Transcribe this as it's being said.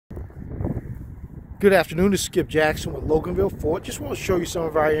Good afternoon, this is Skip Jackson with Loganville Ford. Just want to show you some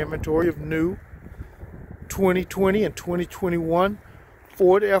of our inventory of new 2020 and 2021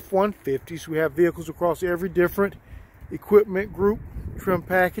 Ford F-150s. We have vehicles across every different equipment group, trim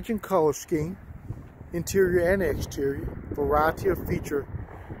package, and color scheme, interior and exterior, variety of feature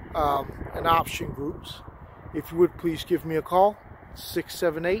and option groups. If you would, please give me a call,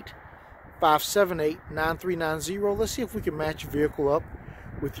 678-578-9390. Let's see if we can match your vehicle up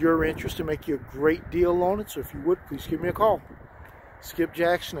with your interest and make you a great deal on it. So if you would, please give me a call. Skip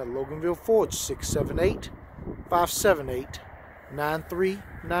Jackson at Loganville Ford,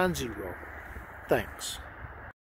 678-578-9390. Thanks.